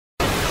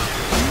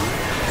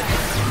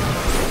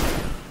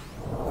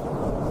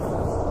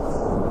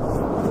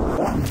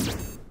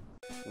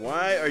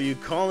you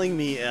calling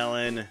me,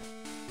 Ellen?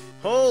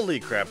 Holy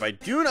crap, I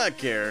do not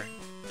care.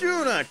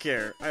 Do not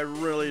care. I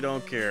really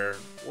don't care.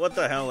 What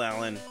the hell,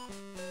 Ellen?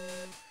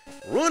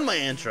 Ruin my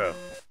intro.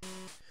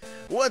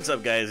 What's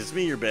up, guys? It's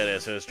me, your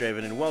badass host,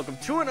 Draven, and welcome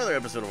to another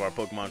episode of our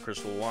Pokemon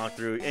Crystal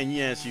walkthrough. And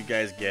yes, you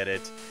guys get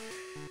it.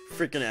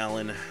 Freaking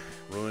Ellen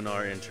ruined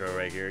our intro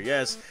right here.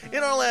 Yes,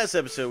 in our last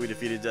episode, we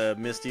defeated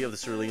Misty of the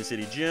Celadon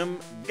City gym.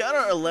 Got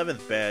our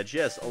 11th badge.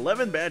 Yes,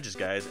 11 badges,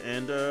 guys.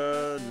 And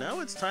now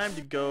it's time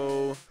to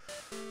go...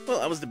 Well,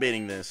 I was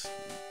debating this.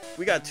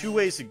 We got 2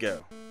 ways to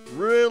go.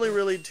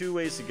 Really 2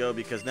 ways to go,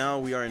 because now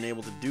we are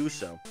enabled to do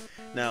so.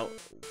 Now,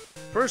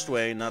 first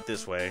way, not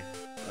this way.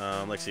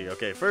 Let's see.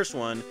 Okay, first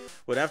one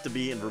would have to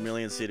be in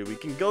Vermilion City. We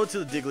can go to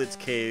the Diglett's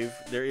cave.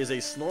 There is a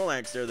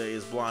Snorlax there that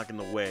is blocking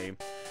the way.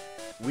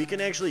 We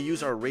can actually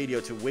use our radio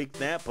to wake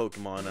that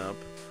Pokemon up.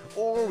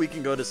 Or we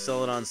can go to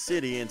Celadon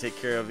City and take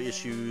care of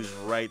issues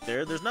right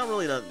there. There's not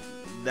really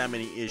that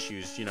many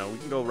issues, you know. We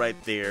can go right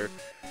there.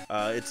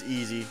 It's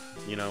easy,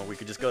 you know. We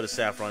could just go to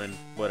Saffron and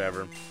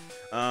whatever.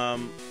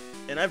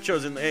 And I've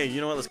chosen, hey,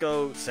 you know what, let's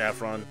go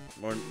Saffron.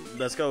 Or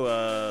let's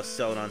go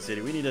Celadon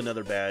City. We need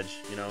another badge,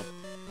 you know.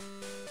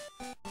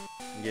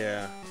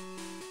 Yeah.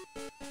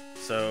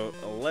 So,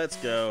 let's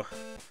go.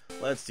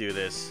 Let's do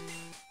this.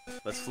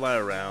 Let's fly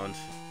around.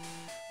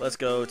 Let's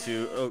go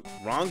to... Oh,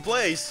 wrong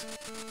place!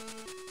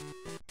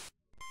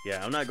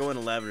 Yeah, I'm not going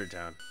to Lavender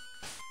Town.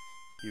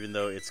 Even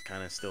though it's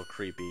kind of still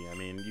creepy. I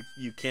mean,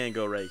 you can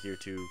go right here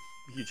to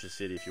Fuchsia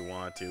City if you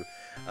want to.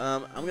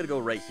 I'm gonna go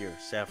right here,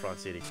 Saffron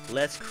City.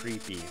 Less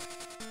creepy.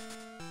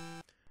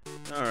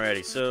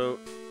 Alrighty, so...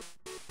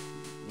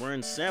 We're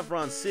in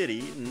Saffron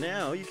City.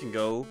 Now you can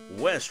go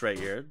west right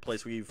here, the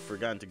place we've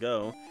forgotten to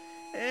go.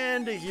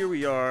 And here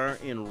we are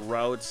in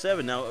Route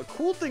 7. Now, a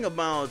cool thing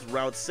about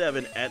Route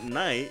 7 at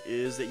night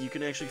is that you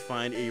can actually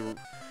find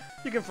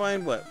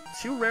what?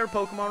 2 rare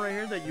Pokemon right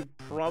here that you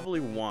probably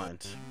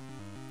want.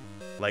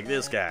 Like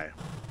this guy.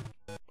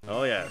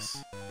 Oh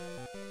yes.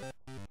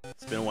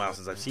 It's been a while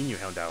since I've seen you,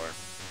 Houndour.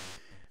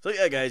 So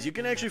yeah, guys, you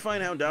can actually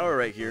find Houndour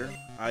right here.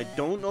 I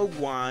don't know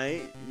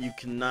why you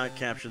cannot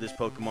capture this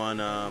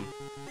Pokemon.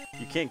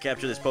 You can't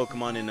capture this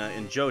Pokemon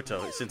in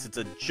Johto, since it's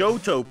a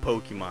Johto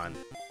Pokemon.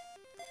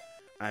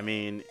 I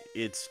mean,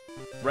 it's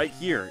right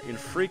here in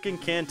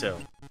freaking Kanto.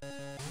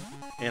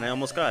 And I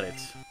almost got it.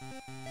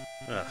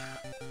 Ugh.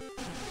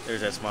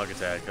 There's that smog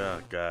attack.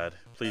 Oh, God.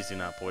 Please do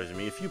not poison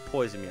me. If you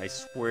poison me, I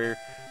swear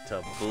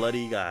to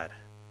bloody God.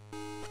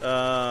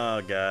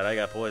 Oh, God. I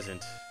got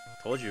poisoned.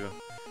 Told you.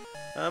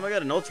 I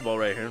got an Ultra Ball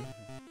right here.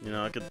 You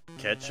know, I could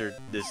catch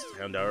this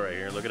Houndour right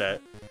here. Look at that.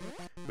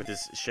 With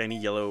this shiny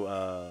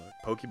yellow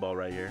Pokeball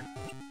right here.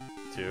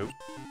 2,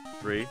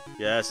 3.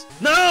 Yes.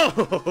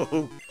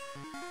 No!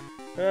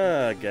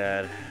 Oh,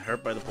 God.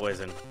 Hurt by the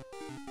poison.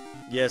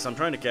 Yes, I'm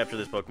trying to capture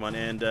this Pokemon,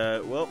 and,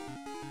 well,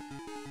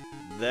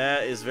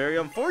 that is very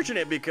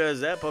unfortunate because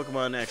that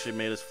Pokemon actually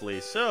made us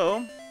flee.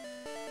 So,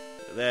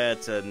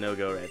 that's a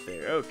no-go right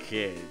there.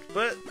 Okay,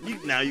 but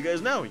now you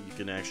guys know. You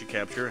can actually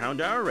capture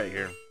Houndour right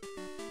here.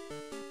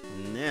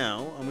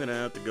 Now, I'm going to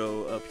have to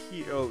go up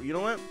here. Oh, you know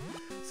what?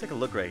 Let's take a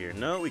look right here.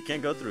 No, we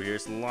can't go through here.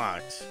 It's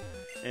locked.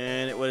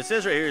 And what it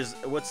says right here is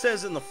what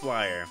says in the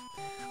flyer.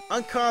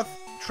 Uncoth,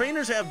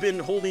 trainers have been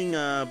holding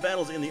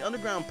battles in the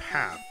underground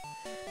path.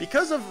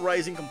 Because of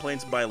rising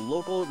complaints by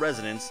local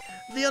residents,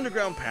 the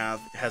underground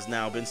path has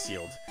now been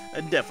sealed.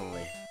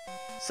 Indefinitely.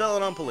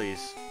 Celadon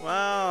Police.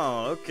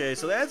 Wow, okay,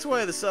 so that's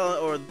why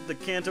the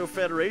Kanto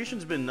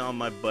Federation's been on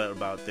my butt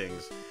about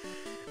things.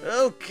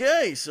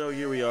 Okay, so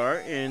here we are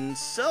in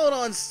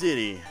Celadon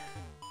City.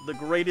 The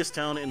greatest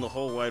town in the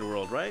whole wide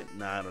world, right?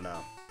 Nah, I don't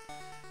know.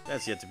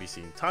 That's yet to be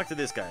seen. Talk to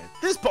this guy.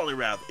 This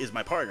PurpleRodri is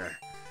my partner.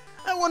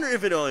 I wonder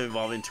if it'll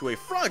evolve into a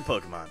frog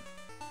Pokemon.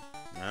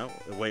 No,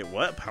 wait,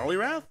 what?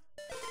 PurpleRodri?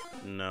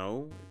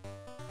 No.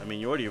 I mean,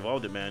 you already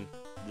evolved it, man.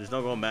 There's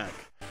no going back.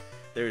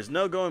 There's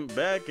no going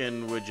back,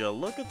 and would you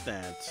look at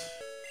that?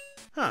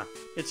 Huh,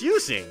 it's you,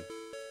 Sing.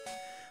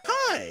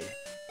 Hi!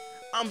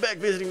 I'm back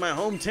visiting my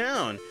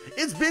hometown.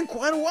 It's been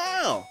quite a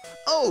while.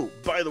 Oh,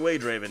 by the way,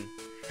 Draven,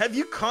 have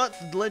you caught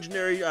the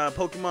legendary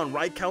Pokemon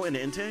Raikou and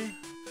Entei?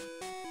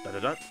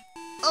 Da-da-da.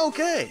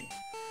 Okay.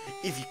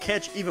 If you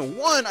catch even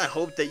one, I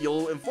hope that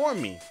you'll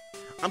inform me.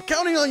 I'm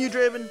counting on you,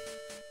 Draven.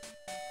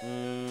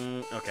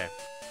 Okay.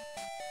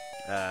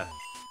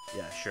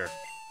 Yeah, sure.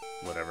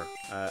 Whatever.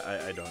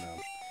 I don't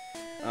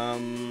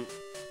know.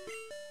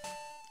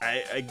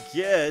 I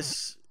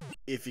guess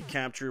if you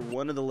capture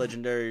one of the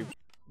legendary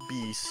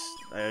beasts,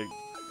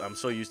 I'm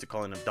so used to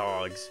calling them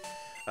dogs.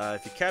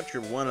 If you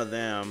capture one of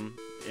them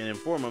and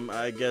inform him,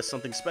 I guess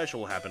something special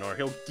will happen, or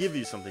he'll give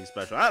you something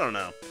special. I don't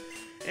know.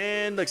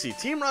 And let's see,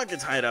 Team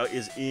Rocket's hideout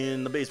is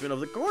in the basement of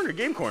the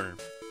game corner.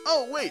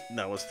 Oh wait,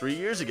 that was 3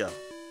 years ago.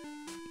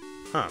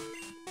 Huh.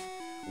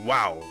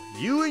 Wow,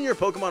 you and your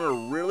Pokemon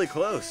are really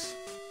close.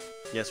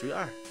 Yes, we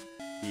are.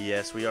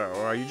 Yes, we are.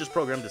 Or are you just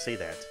programmed to say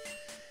that?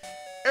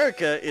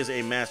 Erika is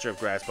a master of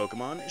grass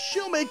Pokemon.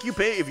 She'll make you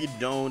pay if you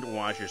don't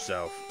wash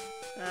yourself.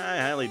 I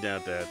highly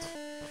doubt that.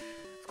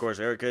 Of course,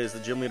 Erika is the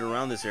gym leader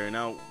around this area.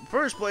 Now,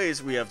 first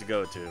place we have to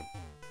go to.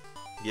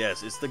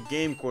 Yes, it's the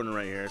game corner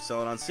right here.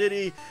 Celadon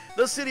City,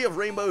 the city of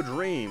rainbow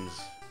dreams.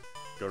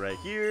 Go right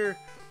here.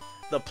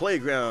 The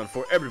playground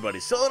for everybody.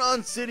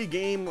 Celadon City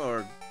game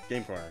corner.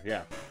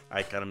 Yeah,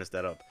 I kind of messed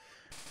that up.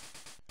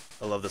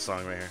 I love this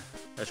song right here.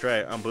 That's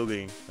right, I'm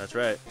boogieing. That's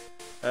right.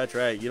 That's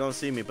right. You don't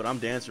see me, but I'm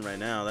dancing right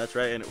now. That's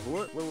right. And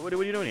what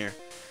are you doing here?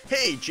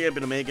 Hey,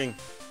 champion of making.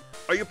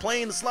 Are you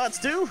playing the slots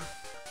too?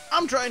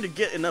 I'm trying to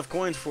get enough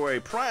coins for a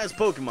prize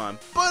Pokemon,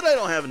 but I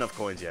don't have enough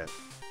coins yet.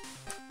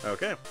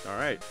 Okay,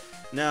 alright.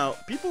 Now,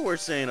 people were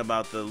saying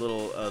about the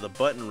little, the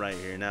button right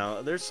here.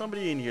 Now, there's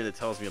somebody in here that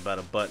tells me about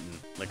a button.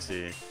 Let's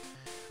see.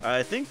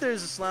 I think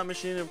there's a slot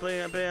machine to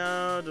pay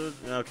out.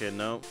 Okay,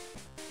 no.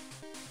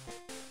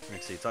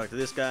 Let's see, talk to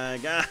this guy.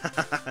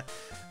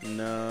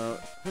 No.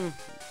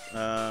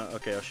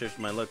 Okay, I'll shift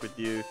my luck with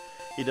you.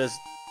 He does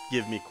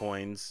give me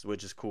coins,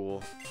 which is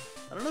cool.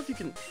 I don't know if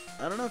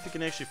you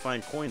can actually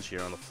find coins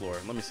here on the floor.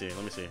 Let me see.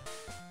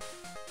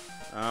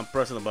 I'm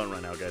pressing the button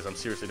right now, guys. I'm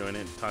seriously doing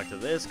it. Talk to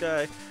this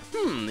guy.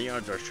 The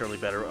odds are surely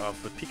better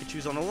off with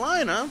Pikachu's on the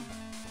line, huh?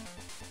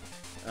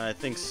 I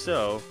think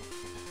so.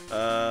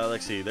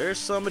 Let's see. There's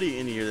somebody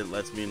in here that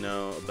lets me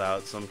know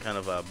about some kind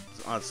of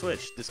on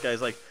switch. This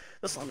guy's like,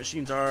 the slot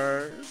machines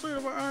are sort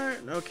of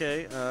aren't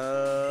okay.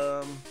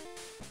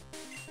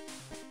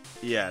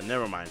 Yeah,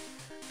 never mind.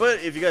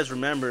 But if you guys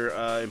remember,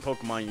 in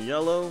Pokemon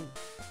Yellow,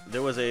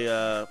 there was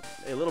a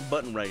little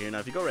button right here. Now,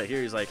 if you go right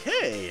here, he's like,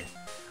 hey,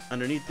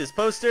 underneath this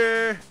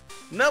poster,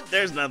 nope,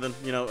 there's nothing.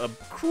 You know, a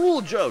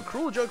cruel joke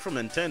from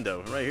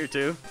Nintendo right here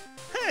too.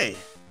 Hey,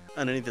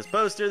 underneath this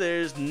poster,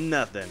 there's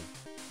nothing.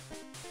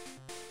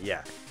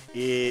 Yeah,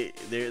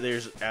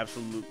 there's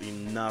absolutely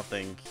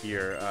nothing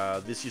here.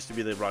 This used to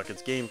be the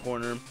Rockets game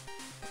corner,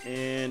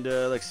 and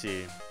let's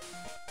see.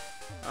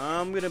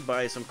 I'm gonna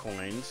buy some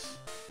coins.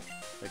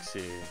 Let's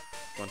see,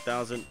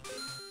 1,000.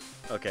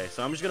 Okay,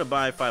 so I'm just gonna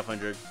buy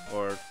 500,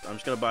 or I'm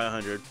just gonna buy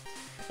 100,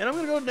 and I'm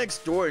gonna go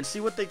next door and see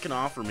what they can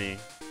offer me.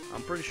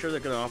 I'm pretty sure they're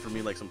gonna offer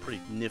me like some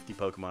pretty nifty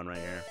Pokemon right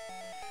here.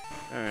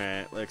 All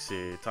right, let's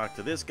see. Talk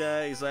to this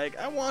guy. He's like,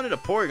 I wanted a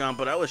Porygon,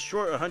 but I was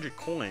short 100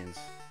 coins.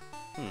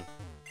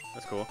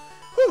 That's cool.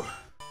 Whew.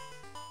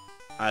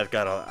 I've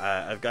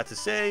got to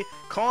say,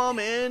 calm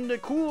and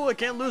cool. I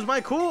can't lose my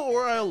cool,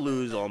 or I'll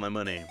lose all my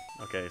money.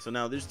 Okay, so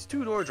now there's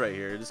 2 doors right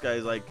here. This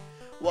guy's like,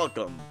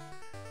 welcome.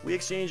 We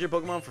exchange your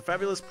Pokemon for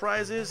fabulous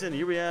prizes, and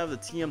here we have the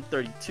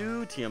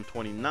TM32,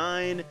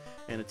 TM29,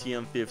 and the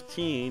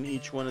TM15.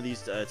 Each one of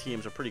these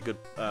TMs are pretty good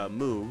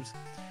moves.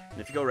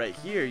 And if you go right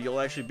here, you'll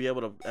actually be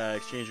able to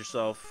exchange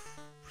yourself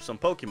for some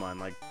Pokemon,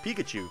 like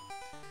Pikachu.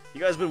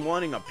 You guys been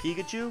wanting a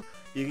Pikachu?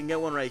 You can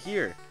get one right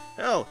here.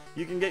 Hell,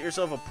 you can get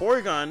yourself a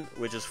Porygon,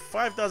 which is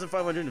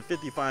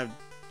 5,555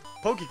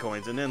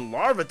 Pokecoins, and then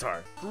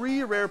Larvitar.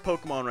 3 rare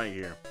Pokemon right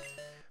here.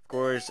 Of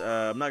course,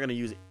 I'm not going to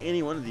use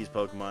any one of these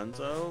Pokemon,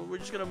 so we're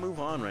just going to move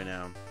on right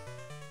now.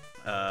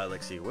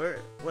 Let's see,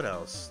 what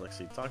else? Let's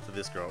see, talk to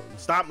this girl.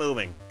 Stop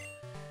moving!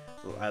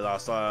 I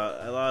lost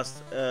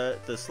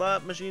the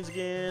slot machines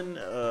again.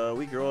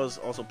 We girls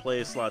also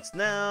play slots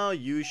now.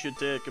 You should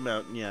take them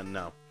out. Yeah,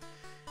 no.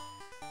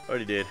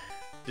 Already did.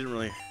 Didn't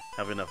really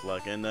have enough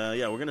luck. And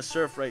yeah, we're going to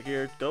surf right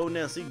here. Go,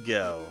 Nessie,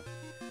 go.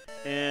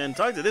 And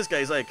talk to this guy.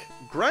 He's like,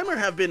 Grimer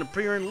have been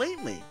appearing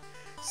lately.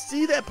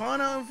 See that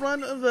pond out in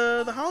front of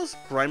the house?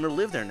 Grimer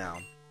live there now.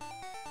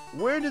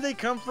 Where do they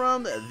come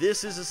from?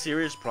 This is a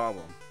serious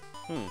problem.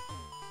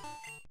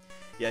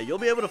 Yeah, you'll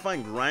be able to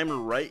find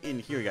Grimer right in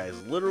here,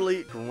 guys.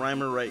 Literally,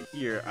 Grimer right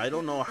here. I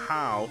don't know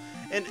how.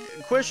 And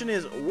the question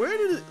is,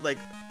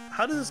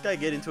 how did this guy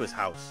get into his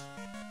house?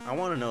 I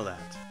want to know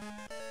that.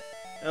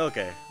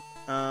 Okay.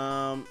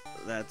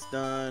 That's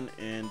done.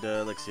 And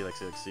let's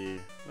see.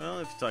 Well,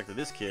 if you talk to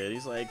this kid,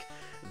 he's like,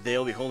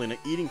 they'll be holding an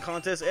eating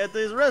contest at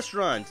this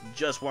restaurant.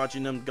 Just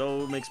watching them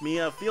go makes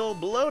me feel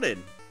bloated.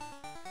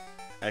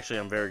 Actually,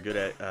 I'm very good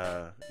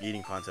at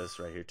eating contests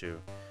right here too.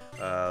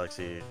 Let's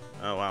see.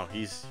 Oh wow,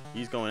 he's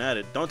going at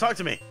it. Don't talk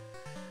to me.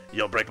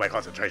 You'll break my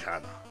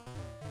concentration.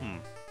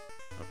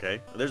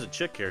 Okay. There's a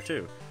chick here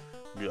too.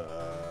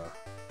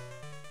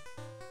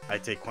 I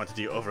take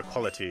quantity over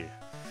quality.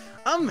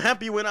 I'm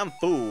happy when I'm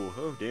full.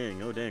 Oh dang,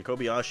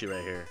 Kobayashi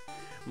right here.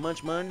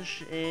 Munch,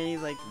 and he's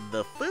like,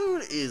 the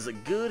food is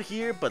good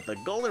here, but the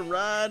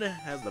Goldenrod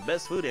has the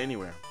best food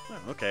anywhere. Oh,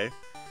 okay.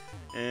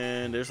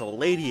 And there's a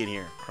lady in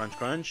here. Crunch,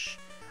 crunch.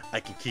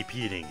 I can keep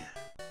eating.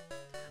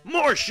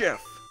 More,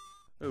 chef!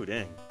 Oh,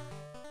 dang.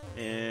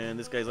 And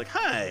this guy's like,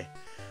 hi!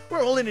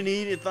 We're holding an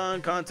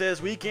eat-a-thon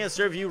contest. We can't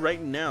serve you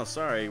right now.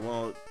 Sorry.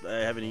 Well, I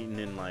haven't eaten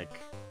in like,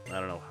 I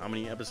don't know how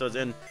many episodes.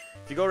 And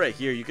if you go right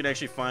here, you can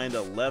actually find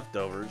the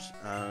leftovers.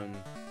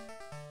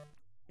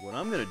 What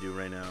I'm going to do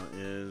right now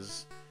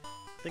is,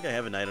 I think I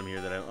have an item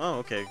here that oh,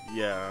 okay.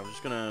 Yeah, I'm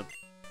just going to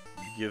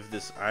give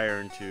this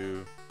iron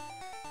to,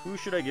 who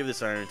should I give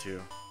this iron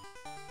to?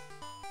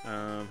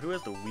 Who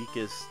has the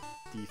weakest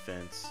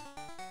defense?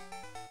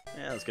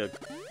 Yeah,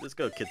 let's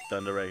go Kid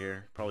Thunder right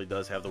here. Probably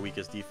does have the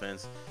weakest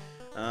defense.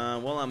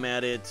 While I'm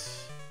at it,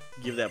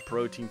 give that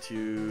protein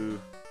to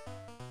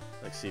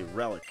Let's see,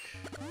 relic.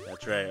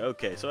 That's right.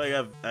 Okay, so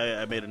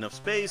I made enough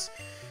space,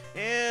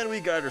 and we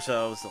got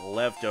ourselves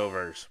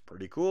leftovers.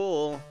 Pretty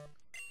cool.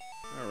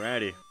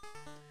 Alrighty.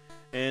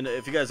 And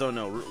if you guys don't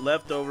know,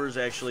 leftovers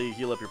actually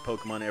heal up your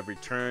Pokemon every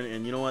turn.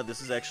 And you know what?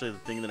 This is actually the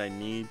thing that I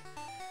need.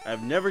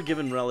 I've never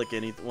given Relic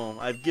anything. Well,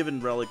 I've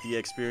given Relic the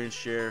experience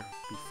share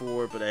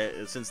before, but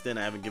since then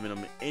I haven't given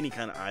him any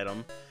kind of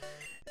item.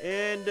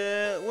 And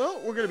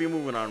well, we're gonna be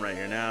moving on right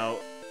here now.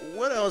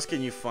 What else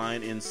can you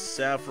find in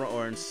Saffron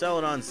or in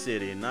Celadon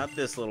City? Not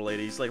this little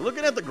lady. He's like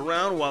looking at the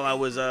ground while I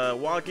was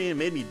walking. It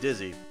made me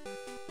dizzy.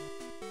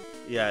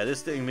 Yeah,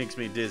 this thing makes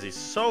me dizzy.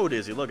 So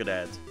dizzy. Look at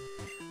that.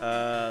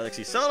 Let's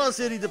see. Celadon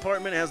City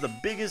Department has the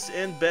biggest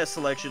and best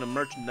selection of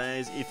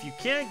merchandise. If you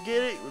can't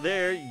get it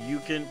there, you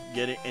can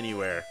get it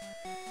anywhere.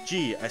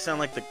 Gee, I sound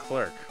like the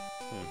clerk.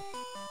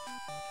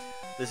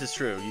 This is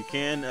true. You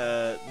can.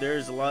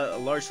 There's a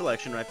large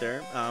selection right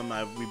there.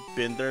 We've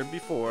been there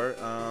before.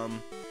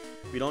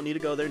 We don't need to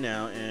go there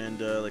now. And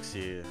let's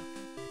see.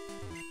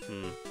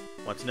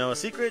 Want to know a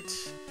secret?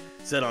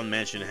 Celadon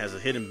Mansion has a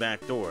hidden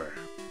back door.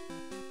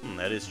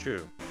 That is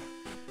true.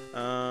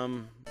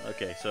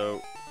 Okay,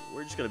 so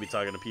we're just gonna be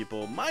talking to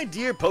people. My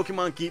dear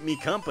Pokemon keep me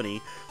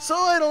company, so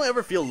I don't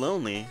ever feel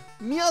lonely.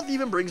 Meowth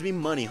even brings me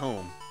money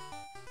home.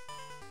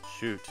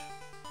 Shoot.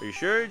 Are you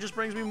sure it just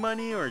brings me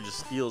money or it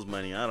just steals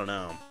money? I don't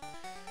know.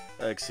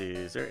 Let's see.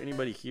 Is there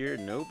anybody here?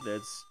 Nope,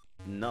 that's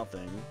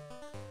nothing.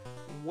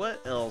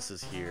 What else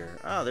is here?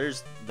 Ah,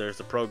 there's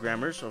the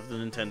programmers of the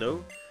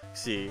Nintendo.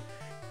 Let's see.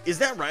 Is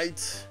that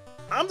right?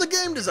 I'm the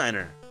game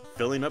designer.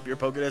 Filling up your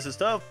Pokédex is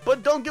tough,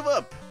 but don't give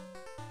up.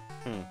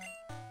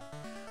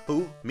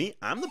 Who? Me?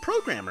 I'm the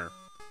programmer.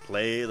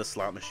 Play the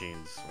slot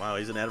machines. Wow,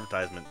 he's an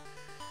advertisement.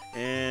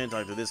 And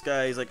talk to this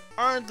guy. He's like,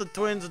 aren't the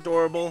twins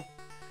adorable?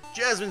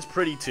 Jasmine's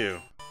pretty too.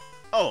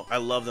 Oh, I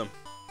love them.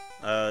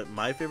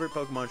 My favorite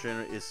Pokemon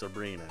trainer is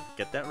Sabrina.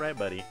 Get that right,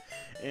 buddy.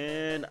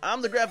 And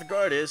I'm the graphic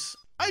artist.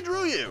 I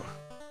drew you.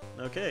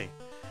 Okay.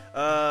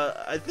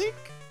 I think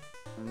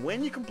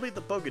when you complete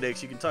the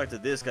Pokedex, you can talk to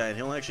this guy, and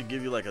he'll actually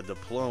give you like a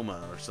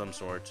diploma or some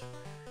sort.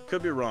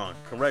 Could be wrong.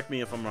 Correct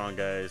me if I'm wrong,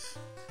 guys.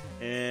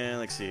 And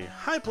let's see.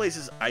 High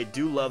places, I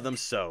do love them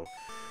so.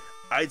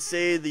 I'd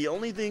say the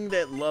only thing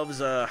that loves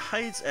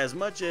heights as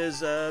much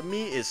as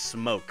me is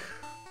smoke.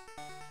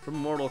 From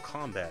Mortal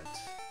Kombat.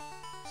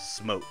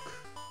 Smoke.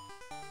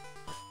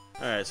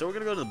 Alright, so we're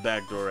gonna go to the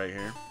back door right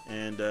here.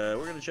 And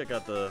we're gonna check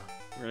out the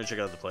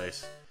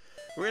place.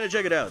 We're gonna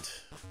check it out.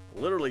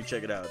 Literally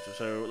check it out.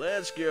 So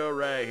let's go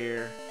right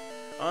here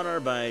on our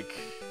bike,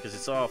 because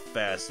it's all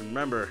fast. And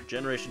remember,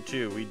 Generation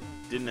 2, we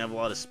didn't have a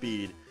lot of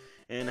speed.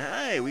 And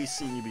hi, we've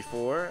seen you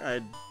before.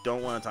 I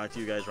don't want to talk to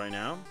you guys right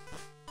now.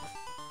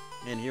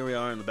 And here we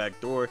are in the back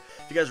door.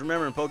 If you guys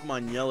remember in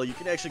Pokemon Yellow, you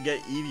can actually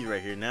get Eevee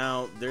right here.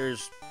 Now,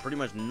 there's pretty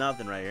much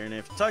nothing right here. And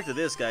if you talk to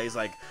this guy, he's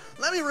like,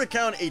 let me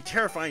recount a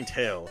terrifying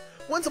tale.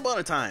 Once upon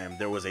a time,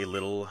 there was a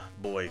little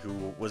boy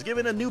who was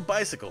given a new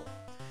bicycle.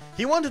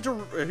 He wanted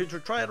to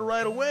try to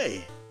ride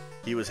away.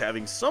 He was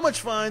having so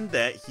much fun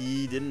that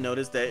he didn't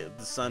notice that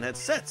the sun had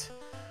set.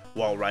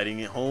 While riding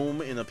it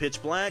home in the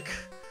pitch black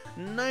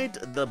night,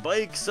 the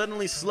bike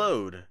suddenly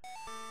slowed.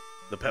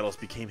 The pedals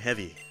became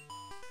heavy.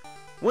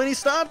 When he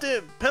stopped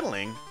it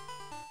pedaling,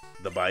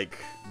 the bike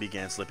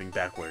began slipping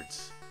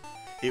backwards.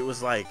 It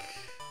was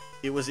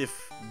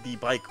if the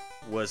bike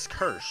was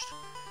cursed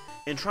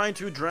and trying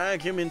to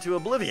drag him into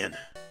oblivion. ...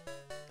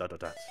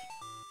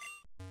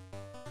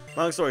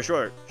 Long story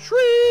short,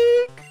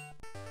 shriek!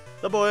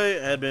 The boy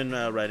had been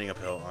riding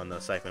uphill on the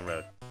cycling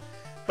road.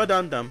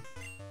 Ba-dum-dum.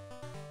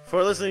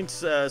 For listening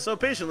so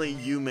patiently,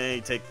 you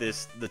may take the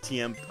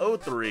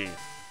TM03.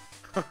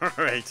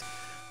 Alright.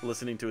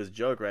 Listening to his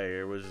joke right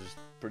here was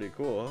pretty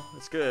cool.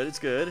 It's good, it's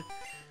good.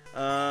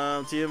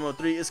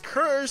 TM03 is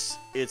Curse.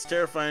 It's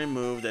terrifying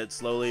move that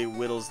slowly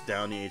whittles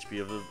down the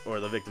HP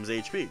of the victim's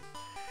HP.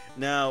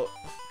 Now,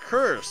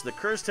 Curse, the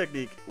Curse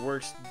technique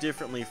works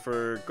differently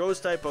for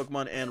Ghost-type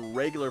Pokemon and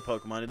regular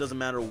Pokemon. It doesn't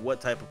matter what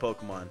type of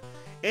Pokemon.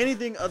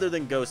 Anything other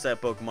than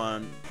Ghost-type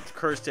Pokemon,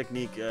 Curse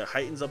technique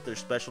heightens up their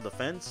special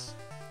defense.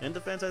 And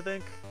defense, I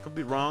think. Could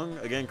be wrong.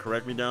 Again,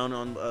 correct me down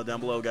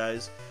below,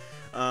 guys.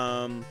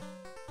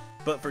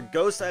 But for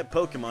Ghost-type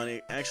Pokemon,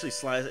 it actually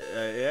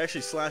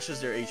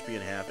slashes their HP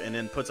in half, and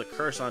then puts a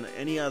curse on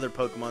any other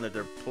Pokemon that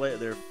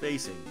they're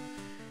facing.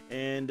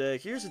 And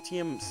here's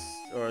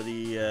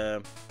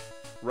the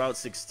Route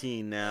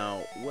 16.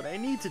 Now, what I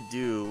need to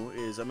do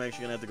is I'm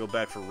actually gonna have to go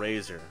back for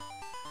Razor.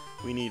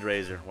 We need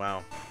Razor.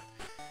 Wow,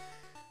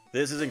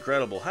 this is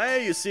incredible. Hi,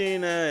 you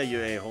seen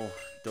you a-hole?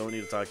 Don't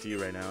need to talk to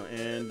you right now.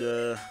 And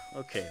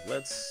okay,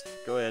 let's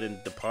go ahead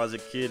and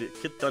deposit Kid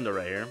Thunder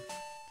right here.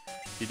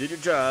 You did your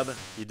job.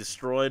 You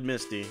destroyed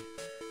Misty.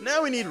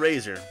 Now we need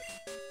Razor.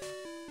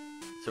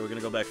 So we're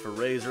gonna go back for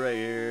Razor right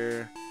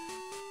here.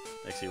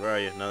 Let's see, where are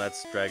you? No,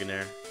 that's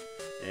Dragonair.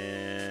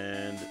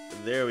 And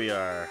there we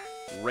are.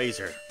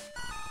 Razor.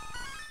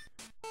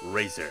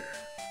 Razor.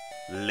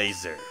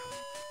 Laser.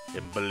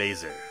 And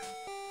Blazer.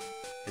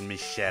 And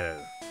Miss Shadow.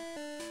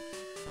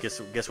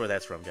 Guess where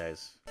that's from,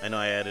 guys. I know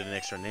I added an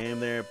extra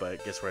name there,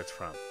 but guess where it's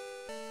from.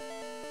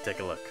 Take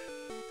a look.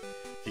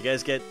 If you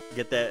guys get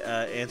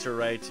that answer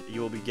right,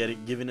 you will be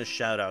given a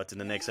shout out in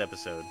the next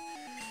episode.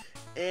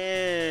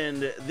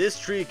 And this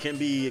tree can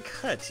be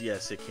cut.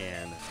 Yes, it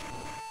can.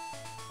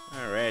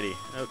 Alrighty.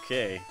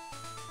 Okay.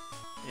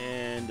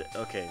 And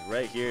okay,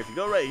 right here. If you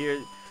go right here,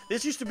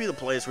 this used to be the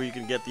place where you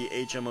can get the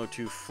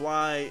HMO2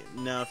 fly.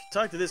 Now, if you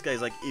talk to this guy,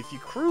 he's like, if you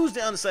cruise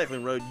down the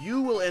cycling road,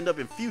 you will end up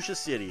in Fuchsia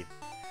City.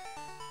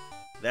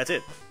 That's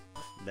it.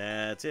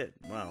 That's it.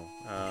 Wow.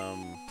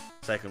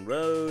 Cycling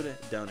road,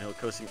 downhill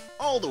coasting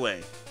all the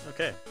way.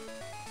 Okay.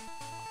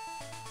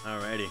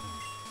 Alrighty.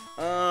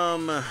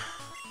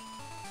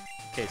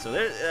 Okay, so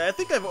there. I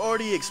think I've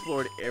already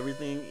explored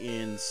everything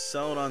in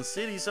Celadon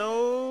City,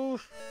 so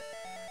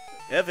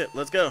F it.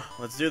 Let's go.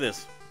 Let's do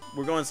this.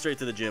 We're going straight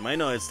to the gym. I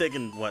know it's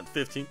taken, what,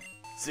 15,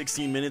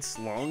 16 minutes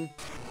long?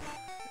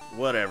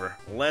 Whatever.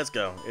 Let's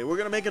go. We're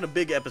going to make it a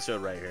big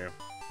episode right here.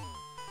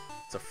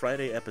 It's a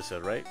Friday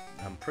episode, right?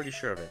 I'm pretty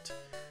sure of it.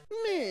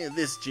 Man,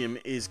 this gym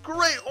is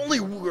great. Only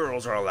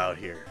girls are allowed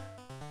here.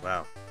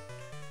 Wow.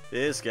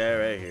 This guy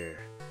right here.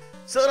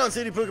 Celadon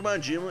City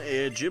Pokemon Gym,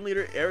 gym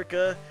leader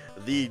Erika,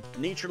 the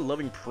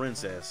nature-loving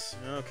princess.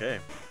 Okay.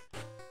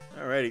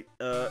 Alrighty.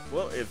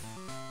 Well, if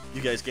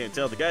you guys can't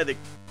tell,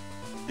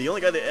 the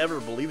only guy that ever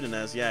believed in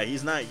us, yeah,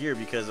 he's not here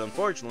because,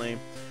 unfortunately,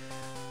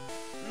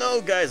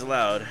 no guys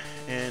allowed.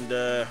 And,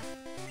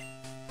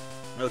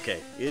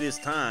 okay, it is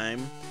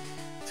time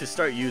to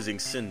start using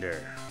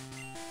Cinder.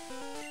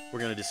 We're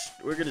gonna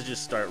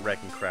just start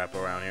wrecking crap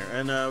around here.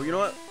 And, you know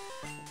what?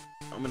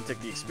 I'm gonna take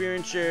the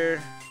experience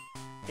share,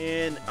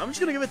 and I'm just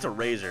gonna give it to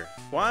Razor.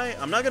 Why?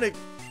 I'm not gonna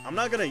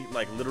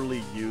like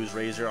literally use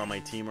Razor on my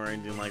team or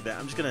anything like that.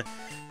 I'm just gonna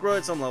grow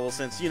at some level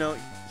since, you know,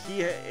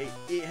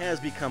 it has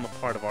become a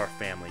part of our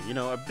family, you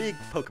know, a big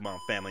Pokemon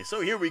family. So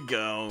here we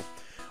go.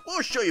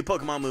 We'll show you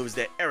Pokemon moves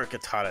that Erika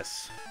taught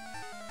us.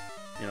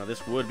 You know,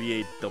 this would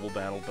be a double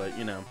battle, but,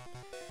 you know,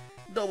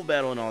 double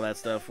battle and all that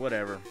stuff,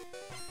 whatever.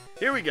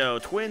 Here we go,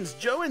 twins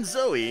Joe and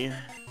Zoe,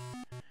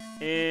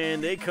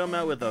 and they come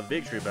out with a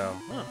victory bell.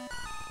 Huh.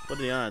 What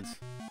are the odds?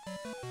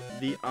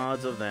 The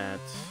odds of that.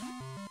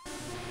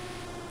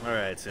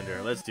 Alright,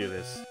 Cinder, let's do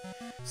this.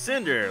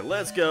 Cinder,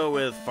 let's go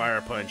with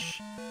Fire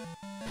Punch.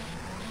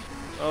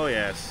 Oh,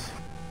 yes.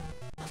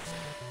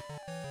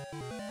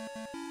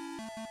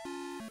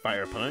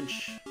 Fire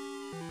Punch.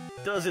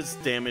 Does its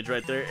damage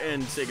right there,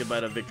 and say goodbye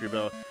to Victory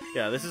Bell.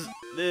 Yeah, this is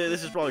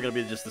probably going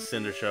to be just the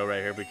Cinder show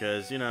right here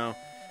because, you know,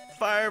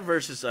 Fire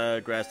versus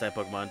Grass-type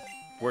Pokemon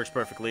works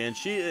perfectly. And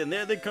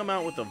there they come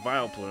out with a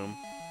Vileplume.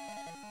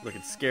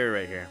 Looking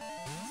scary right here.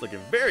 It's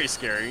looking very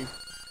scary.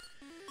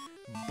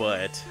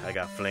 But I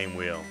got Flame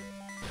Wheel.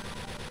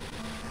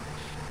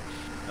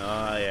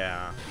 Oh,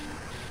 yeah.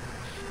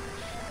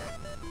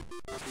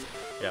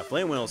 Yeah,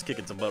 Flame Wheel's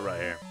kicking some butt right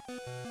here.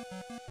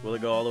 Will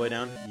it go all the way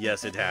down?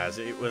 Yes, it has.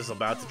 It was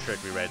about to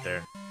trick me right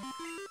there.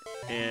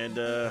 And,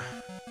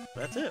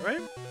 that's it,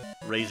 right?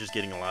 Razor's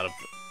getting a lot of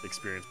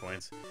experience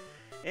points.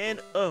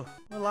 And, oh,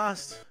 I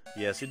lost.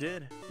 Yes, you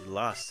did. You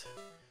lost.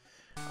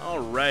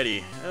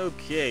 Alrighty.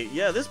 Okay.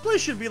 Yeah, this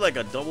place should be like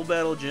a double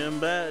battle gym,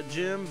 but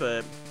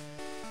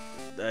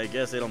I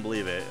guess they don't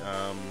believe it.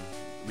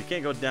 We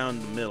can't go down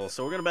the middle,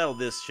 so we're gonna battle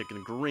this chick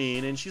in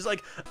green, and she's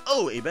like,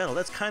 oh, a battle,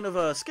 that's kind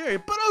of scary,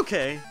 but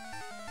okay.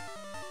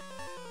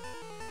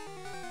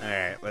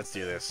 Alright, let's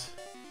do this.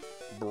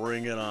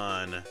 Bring it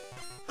on.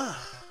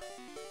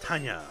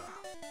 Tanya.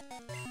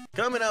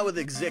 Coming out with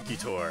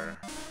Executor.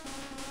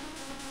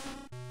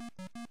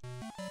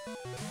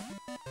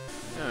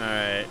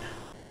 Alright.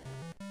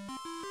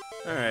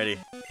 Alrighty.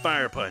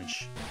 Fire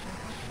Punch.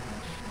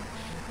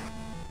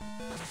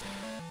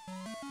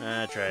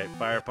 That's right.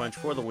 Fire Punch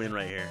for the win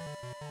right here.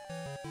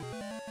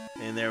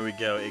 And there we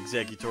go.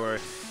 Executor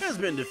has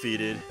been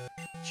defeated.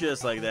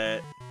 Just like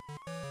that.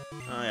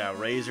 Oh yeah,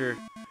 Razor.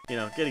 You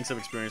know, getting some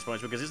experience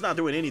points because he's not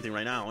doing anything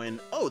right now.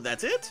 And, oh,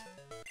 that's it?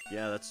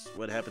 Yeah, that's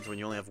what happens when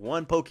you only have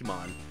one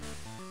Pokemon.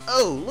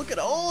 Oh, look at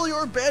all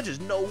your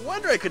badges. No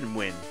wonder I couldn't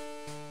win.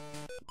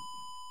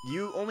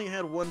 You only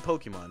had one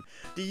Pokemon.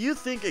 Do you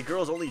think a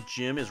girl's only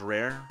gym is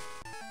rare?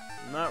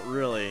 Not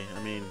really.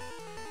 I mean,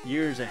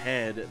 years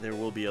ahead, there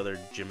will be other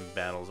gym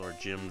battles or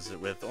gyms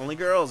with only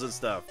girls and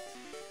stuff.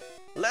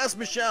 Last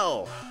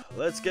Michelle.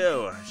 Let's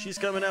go. She's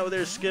coming out with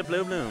her Skip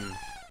Bloom Bloom.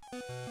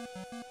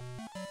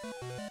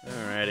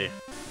 Alrighty.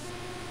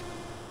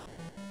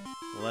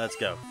 Let's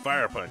go.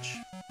 Fire Punch.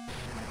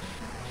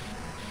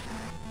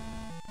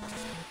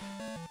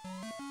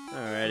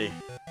 Alrighty.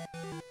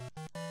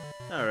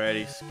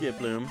 Alrighty, Skip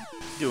Bloom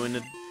doing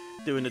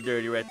the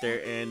dirty right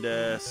there,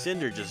 and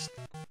Cinder just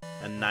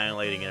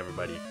annihilating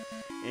everybody.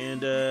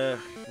 And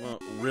well,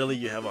 really,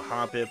 you have a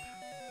Hoppip,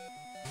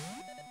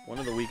 one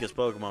of the weakest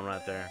Pokemon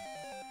right there.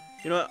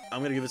 You know what?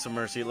 I'm gonna give it some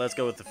mercy. Let's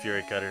go with the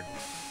Fury Cutter.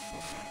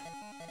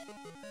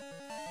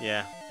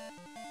 Yeah,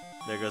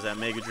 there goes that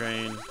Mega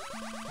Drain.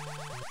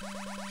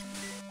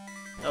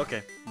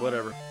 Okay,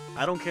 whatever.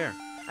 I don't care.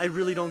 I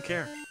really don't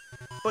care.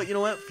 But you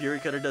know what? Fury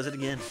Cutter does it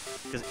again.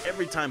 because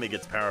every time it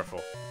gets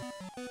powerful.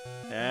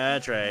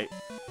 That's right.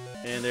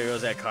 And there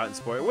goes that Cotton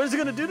Sport. What is it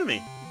going to do to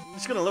me?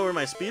 It's going to lower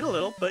my speed a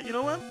little, but you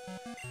know what?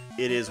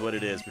 It is what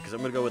it is, because I'm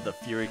going to go with the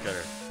Fury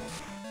Cutter.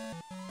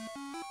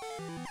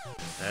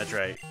 That's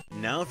right.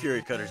 Now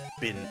Fury Cutter's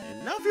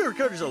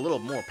a little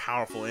more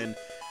powerful, and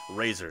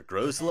Razor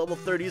grows to level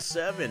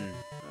 37.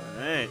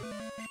 Alright.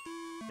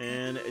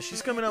 And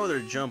she's coming out with her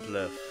Jump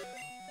Lift.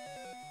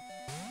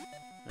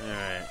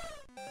 Alright.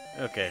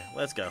 Okay,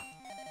 let's go.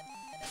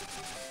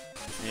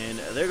 And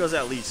there goes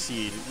that Leech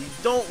Seed. We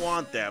don't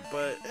want that,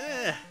 but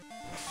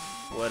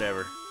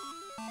whatever.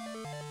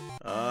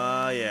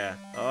 Oh yeah.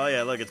 Oh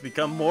yeah, look, it's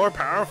become more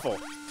powerful.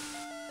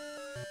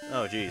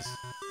 Oh jeez.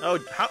 Oh,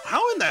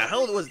 how in the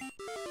hell was...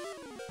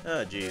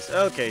 Oh jeez.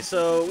 Okay,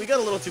 so we got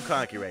a little too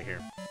cocky right here.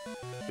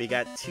 We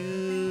got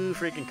too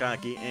freaking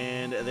cocky,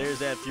 and there's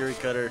that Fury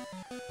Cutter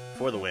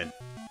for the win.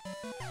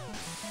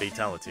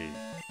 Fatality.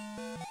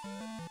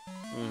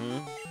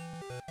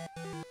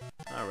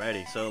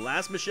 Alrighty, so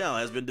last Michelle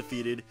has been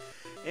defeated,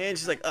 and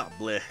she's like, oh,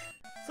 bleh.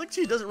 It's like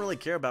she doesn't really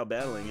care about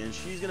battling, and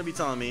she's gonna be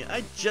telling me,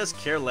 I just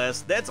care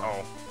less, that's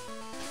all.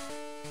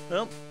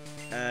 Well,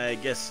 I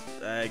guess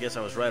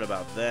I was right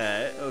about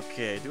that.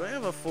 Okay, do I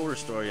have a full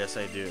restore? Yes,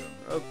 I do.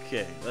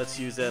 Okay, let's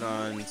use that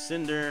on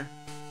Cinder,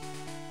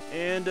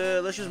 and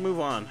let's just move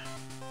on.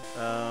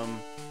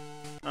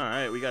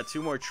 Alright, we got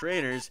 2 more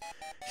trainers.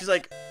 She's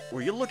like,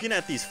 were you looking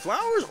at these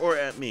flowers or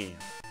at me?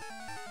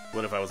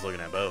 What if I was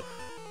looking at both?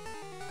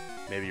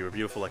 Maybe you were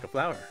beautiful like a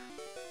flower.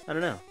 I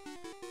don't know.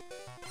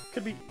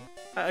 Could be...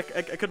 I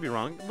could be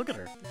wrong. Look at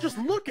her. Just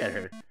look at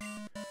her.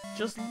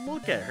 Just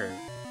look at her.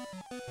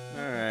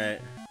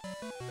 Alright.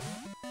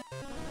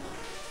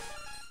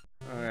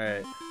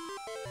 Alright.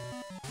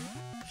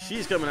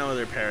 She's coming out with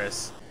her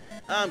Paris.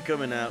 I'm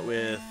coming out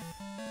with...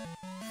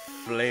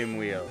 Flame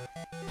Wheel.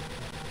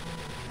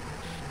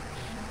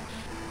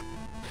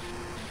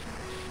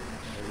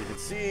 As you can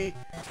see...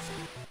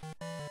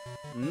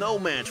 No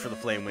match for the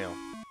Flame Wheel.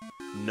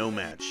 No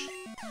match.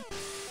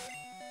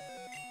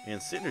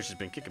 And Cinder's just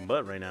been kicking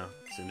butt right now.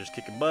 Cinder's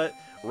kicking butt.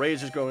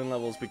 Razor's growing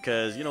levels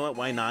because, you know what,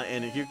 why not?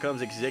 And here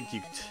comes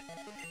Execute.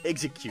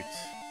 Execute.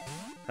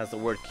 Has the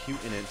word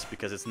cute in it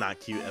because it's not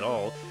cute at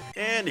all.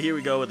 And here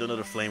we go with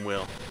another Flame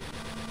Wheel.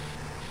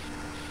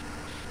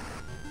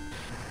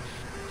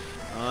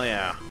 Oh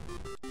yeah.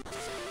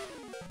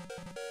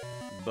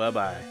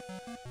 Bye-bye.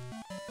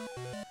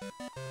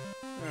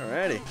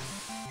 Alrighty.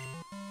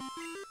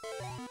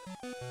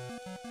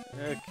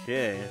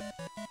 Okay.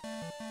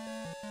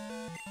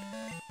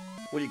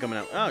 What are you coming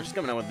out? Oh, she's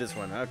coming out with this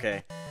one.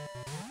 Okay.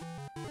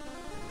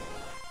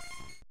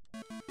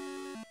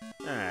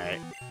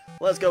 Alright.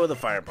 Let's go with a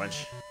Fire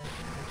Punch.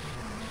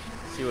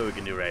 See what we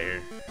can do right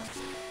here.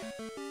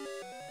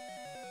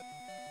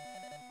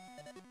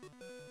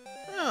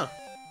 Oh.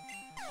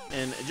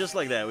 And just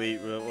like that,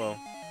 well,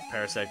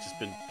 Parasite just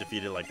been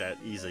defeated like that.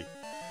 Easy.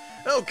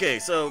 Okay,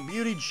 so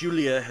Beauty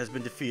Julia has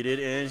been defeated,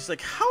 and she's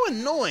like, how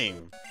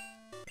annoying!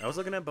 I was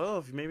looking at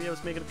both. Maybe I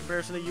was making a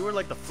comparison that you were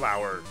like the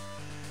flower.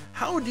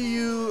 How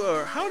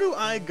do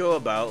I go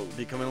about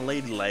becoming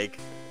ladylike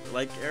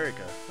like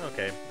Erika?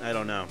 Okay, I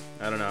don't know.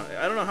 I don't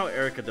know how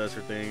Erika does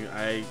her thing.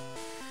 I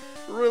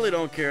really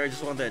don't care. I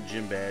just want that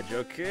gym badge.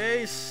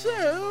 Okay,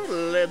 so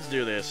let's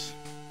do this.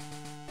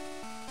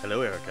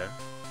 Hello, Erika.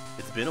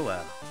 It's been a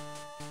while.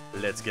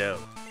 Let's go.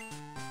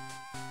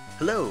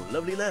 Hello,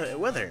 lovely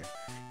weather.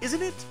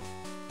 Isn't it?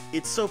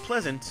 It's so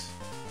pleasant.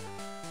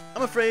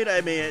 I'm afraid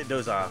I may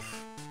doze off.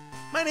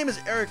 My name is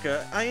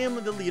Erika. I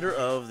am the leader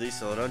of the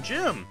Celadon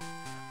Gym.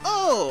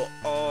 Oh,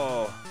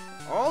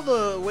 all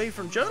the way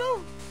from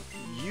Johto?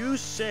 You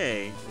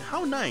say?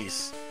 How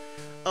nice.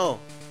 Oh,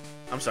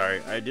 I'm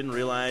sorry. I didn't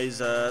realize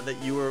that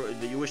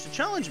you wish to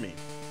challenge me.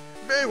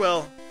 Very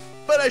well,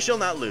 but I shall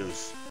not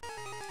lose.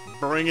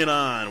 Bring it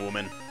on,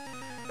 woman.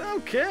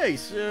 Okay,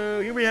 so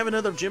here we have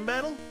another gym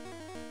battle.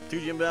 2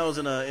 gym battles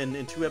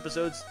in 2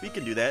 episodes. We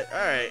can do that. All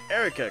right,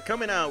 Erika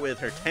coming out with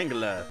her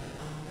Tangela.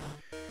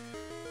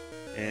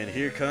 And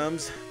here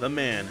comes the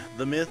man,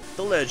 the myth,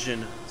 the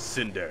legend,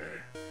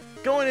 Cinder.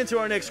 Going into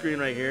our next screen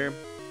right here,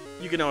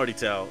 you can already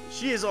tell,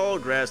 she is all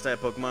grass-type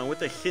Pokemon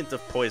with a hint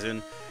of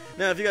poison.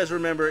 Now, if you guys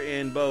remember,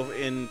 in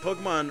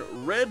Pokemon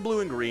Red,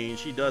 Blue, and Green,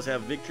 she does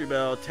have Victory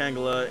Bell,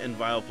 Tangela, and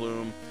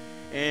Vileplume,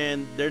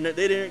 and they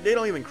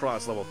don't even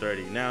cross level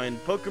 30. Now, in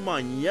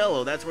Pokemon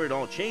Yellow, that's where it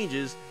all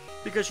changes,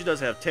 because she does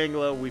have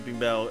Tangela, Weeping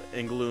Bell,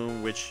 and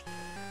Gloom, which...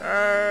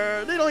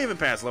 they don't even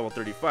pass level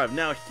 35.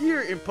 Now,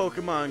 here in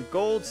Pokemon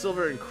Gold,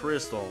 Silver, and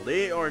Crystal,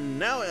 they are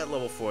now at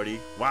level 40.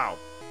 Wow.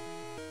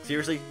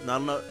 Seriously?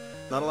 Not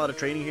a lot of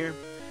training here?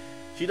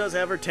 She does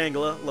have her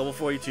Tangela, level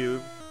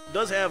 42.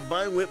 Does have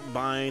Vine Whip,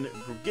 Bind,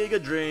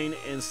 Giga Drain,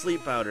 and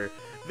Sleep Powder.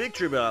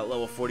 Victory Bell at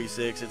level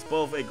 46. It's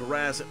both a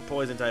grass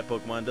poison type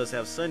Pokemon. Does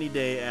have Sunny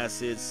Day,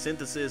 Acid,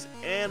 Synthesis,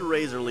 and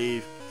Razor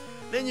Leaf.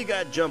 Then you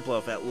got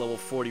Jumpluff at level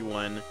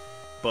 41.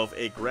 Both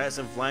a grass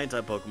and flying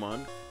type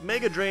Pokemon.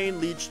 Mega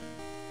Drain, Leech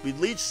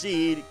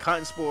Seed,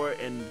 Cotton Spore,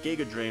 and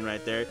Giga Drain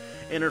right there.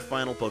 And her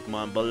final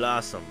Pokemon,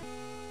 Blossom.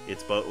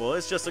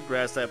 It's just a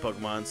grass type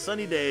Pokemon.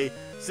 Sunny Day,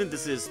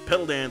 Synthesis,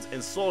 Petal Dance,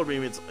 and Solar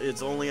Beam.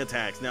 Its only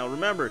attacks. Now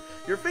remember,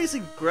 you're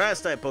facing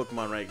grass type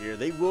Pokemon right here.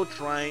 They will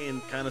try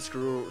and kind of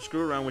screw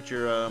around with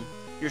your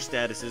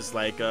statuses,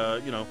 like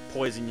you know,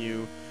 poison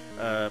you,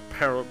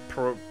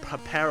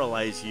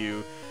 paralyze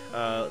you,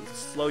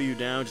 slow you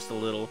down just a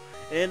little.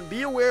 And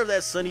be aware of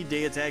that Sunny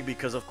Day attack,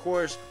 because of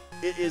course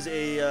it is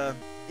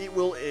it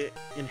will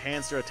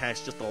enhance their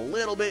attacks just a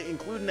little bit,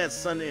 including that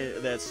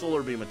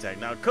Solar Beam attack.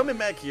 Now coming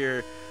back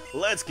here,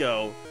 let's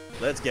go.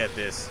 Let's get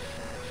this.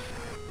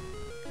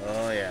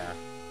 Oh yeah.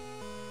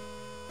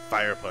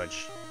 Fire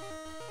Punch.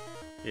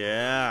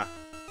 Yeah.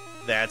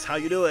 That's how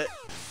you do it.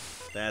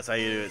 That's how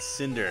you do it.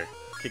 Cinder.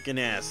 Kicking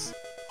ass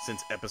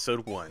since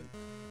episode 1.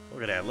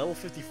 Look at that. Level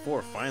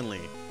 54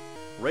 finally.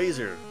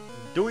 Razor.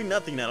 Doing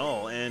nothing at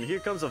all. And here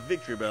comes a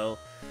Victory Bell.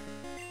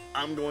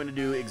 I'm going to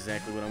do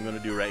exactly what I'm going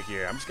to do right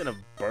here. I'm just going to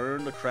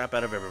burn the crap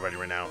out of everybody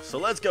right now. So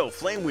let's go.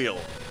 Flame Wheel.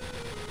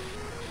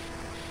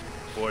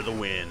 For the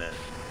win.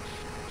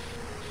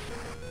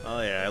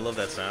 Oh yeah, I love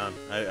that sound.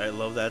 I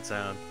love that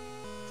sound.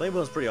 Flame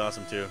Wheel is pretty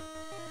awesome too.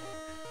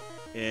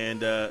 And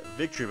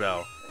Victory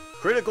Bell.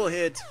 Critical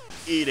hit.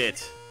 Eat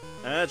it.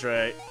 That's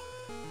right.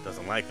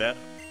 Doesn't like that.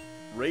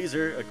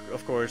 Razor,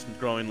 of course,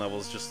 growing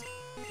levels just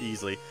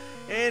easily.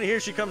 And here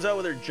she comes out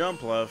with her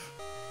Jumpluff.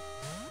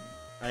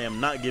 I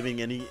am not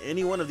giving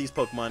any one of these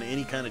Pokemon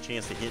any kind of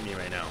chance to hit me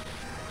right now.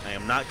 I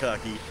am not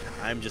cocky.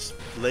 I'm just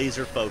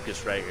laser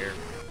focused right here.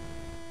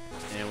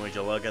 And would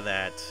you look at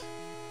that?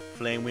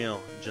 Flame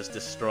Wheel just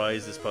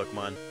destroys this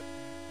Pokemon.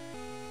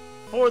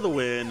 For the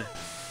win.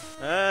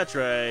 That's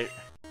right.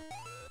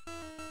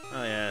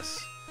 Oh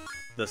yes.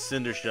 The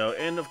Cinder Show.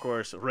 And of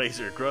course,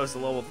 Razor grows to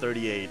level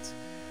 38.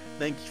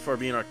 Thank you for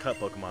being our cut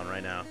Pokemon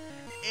right now.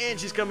 And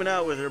she's coming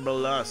out with her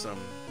Blossom.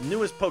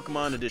 Newest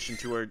Pokemon addition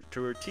to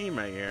her team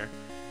right here.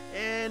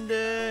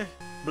 And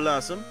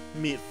Blossom,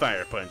 meet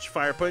Fire Punch.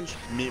 Fire Punch,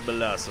 meet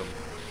Blossom.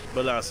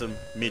 Blossom,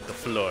 meet the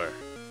floor.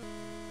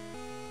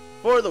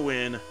 For the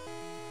win.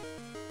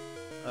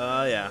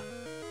 Yeah.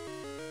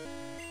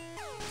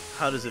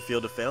 How does it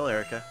feel to fail,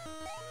 Erika?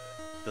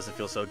 Doesn't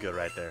feel so good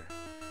right there.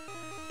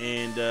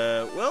 And,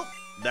 well,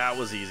 that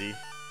was easy.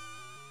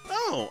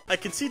 Oh, I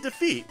can see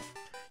defeat.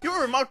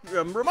 You're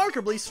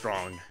remarkably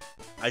strong.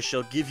 I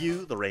shall give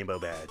you the Rainbow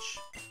Badge.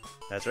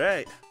 That's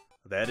right.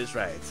 That is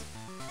right.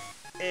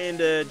 And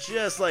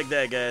just like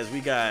that, guys, we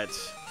got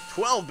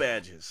 12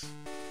 badges.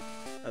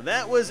 Now,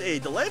 that was a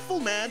delightful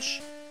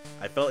match.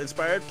 I felt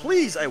inspired.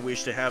 Please, I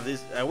wish you to have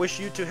this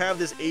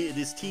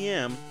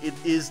TM. It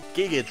is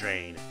Giga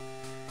Drain.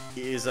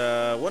 It is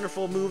a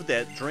wonderful move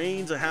that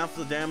drains half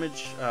the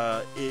damage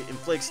it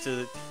inflicts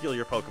to heal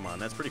your Pokemon.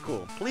 That's pretty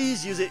cool.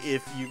 Please use it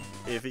if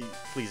it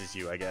pleases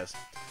you, I guess.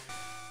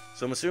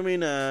 So I'm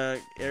assuming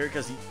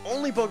Erika's the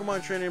only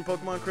Pokemon trainer in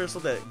Pokemon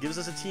Crystal that gives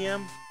us a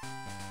TM.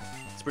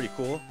 It's pretty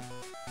cool.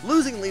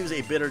 Losing leaves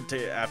a bitter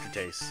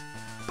aftertaste,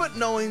 but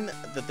knowing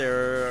that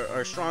there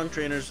are strong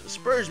trainers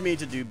spurs me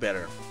to do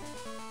better.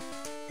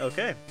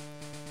 Okay.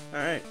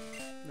 Alright.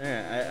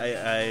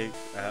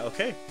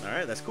 Okay.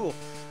 Alright, that's cool.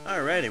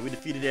 Alrighty, we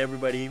defeated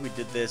everybody. We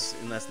did this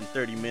in less than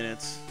 30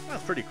 minutes.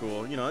 That's pretty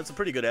cool. You know, it's a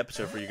pretty good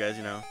episode for you guys,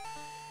 you know.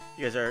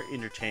 You guys are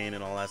entertained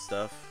and all that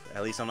stuff.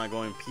 At least I'm not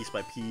going piece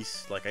by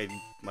piece like I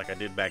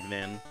did back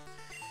then.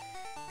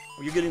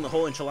 Well, you're getting the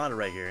whole enchilada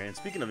right here. And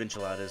speaking of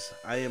enchiladas,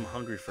 I am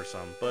hungry for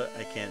some, but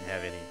I can't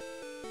have any.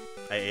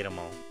 I ate them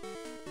all.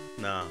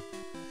 Nah.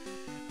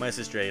 My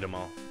sister ate them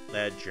all.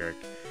 That jerk.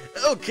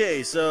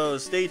 Okay, so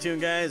stay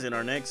tuned, guys. In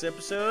our next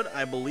episode,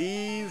 I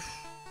believe...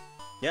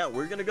 yeah,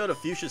 we're going to go to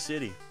Fuchsia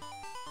City.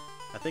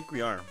 I think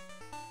we are.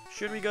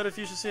 Should we go to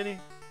Fuchsia City?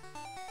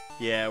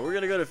 Yeah, we're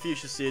going to go to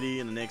Fuchsia City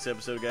in the next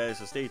episode, guys,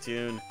 so stay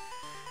tuned.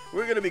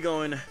 We're going to be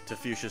going to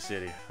Fuchsia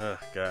City. Oh,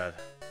 God.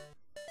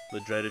 The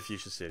dreaded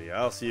Fuchsia City.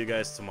 I'll see you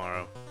guys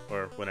tomorrow,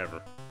 or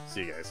whenever.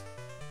 See you guys.